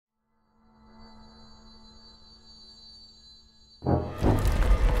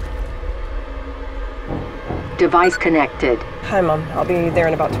Device connected. Hi, Mom. I'll be there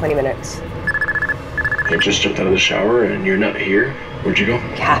in about 20 minutes. I just jumped out of the shower and you're not here? Where'd you go?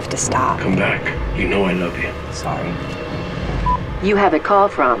 You have to stop. Come back. You know I love you. Sorry. You have a call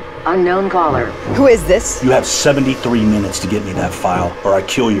from unknown caller. Who is this? You have 73 minutes to get me that file, or I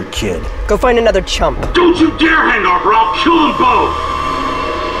kill your kid. Go find another chump. Don't you dare hang up or I'll kill them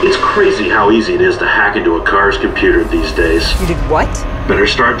both! It's crazy how easy it is to hack into a car's computer these days. You did what? Better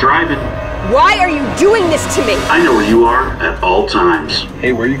start driving. Why are you doing this to me? I know where you are at all times.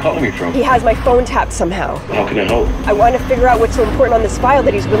 Hey, where are you calling me from? He has my phone tapped somehow. How can I help? I want to figure out what's so important on this file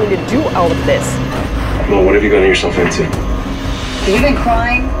that he's willing to do all of this. Well, what have you gotten yourself into? Have you been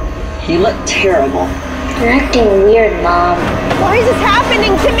crying? You look terrible. You're acting weird, Mom. Why is this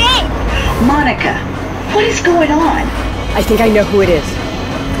happening to me? Monica, what is going on? I think I know who it is.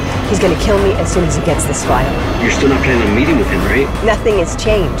 He's gonna kill me as soon as he gets this file. You're still not planning on meeting with him, right? Nothing has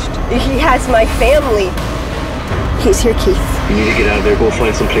changed. He has my family. He's here, Keith. You need to get out of there. Go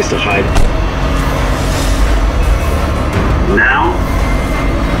find some place to hide. Now,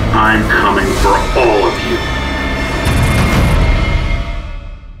 I'm coming for all of you.